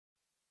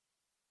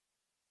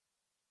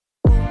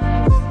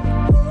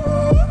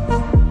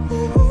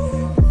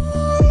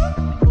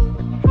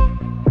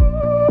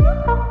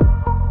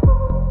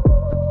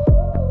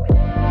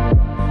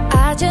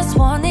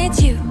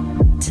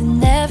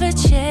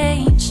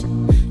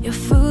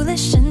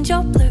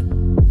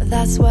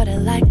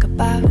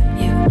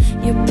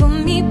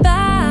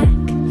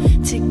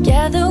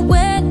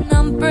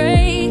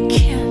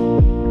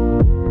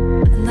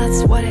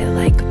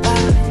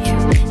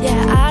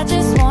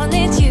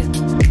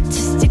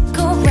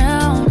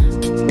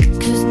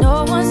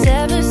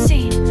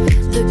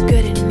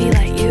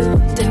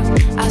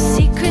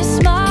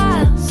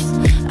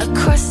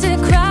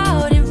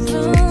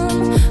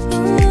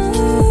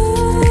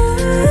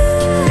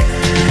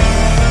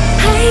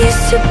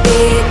used to be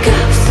a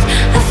ghost.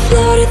 I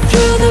floated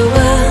through the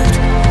world,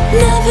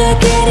 never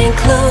getting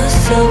close,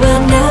 so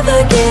I'll never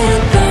get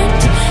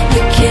burnt.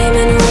 You came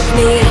and woke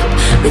me up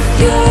with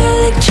your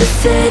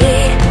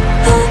electricity.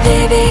 Oh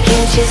baby,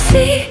 can't you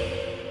see?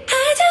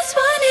 I just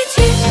wanted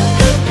you.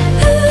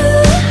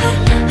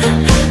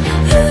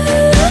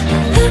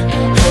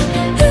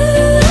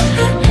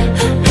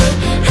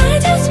 I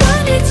just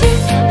wanted you.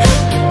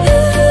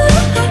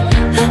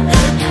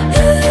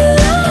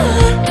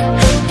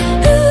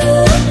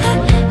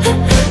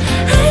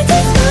 I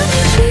just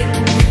wanted you.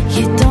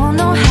 You don't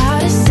know how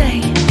to say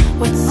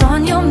what's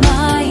on your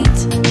mind.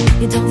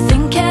 You don't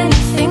think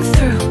anything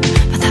through,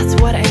 but that's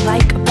what I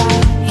like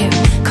about you.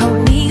 Caught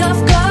me off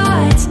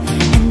guard,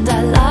 and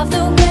I love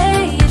the way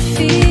it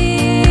feels.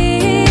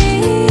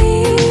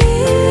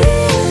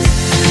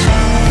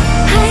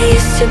 I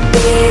used to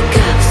be a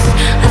ghost.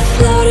 I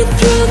floated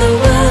through the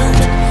world,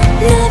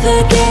 never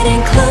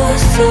getting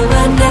close, so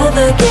I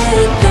never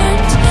get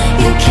burnt.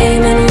 You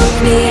came and woke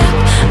me up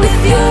with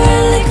your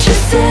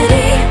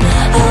electricity.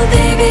 Oh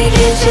baby,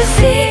 can't you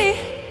see?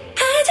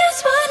 I just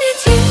wanted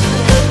you.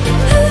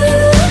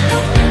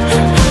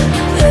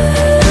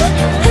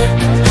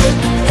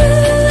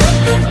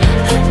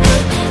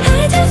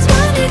 I just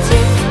wanted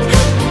you.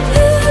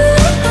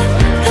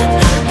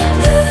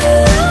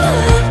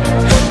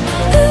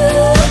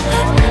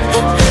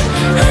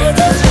 I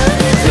just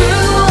wanted you.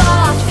 Threw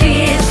our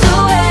fears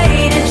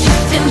away to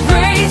just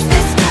embrace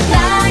this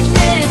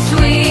madness.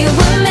 We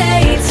were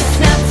made to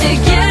snap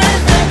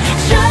together,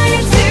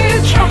 trying to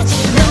catch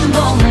the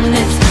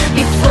moments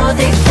before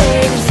they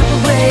fade us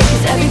away.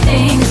 'Cause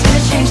everything's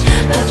gonna change,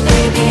 but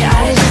baby,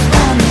 I just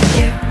wanted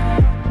you.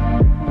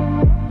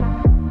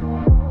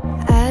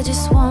 I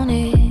just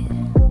wanted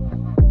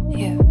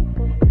you.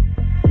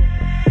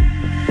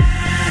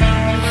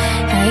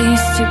 I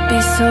used to be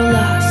so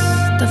lost,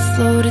 I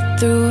floated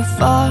through a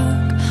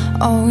fog,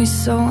 always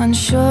so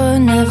unsure,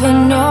 never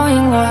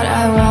knowing what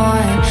I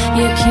want.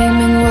 You came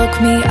and woke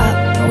me up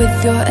with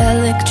your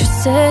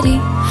electricity.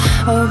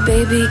 Oh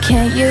baby,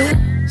 can't you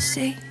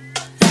see?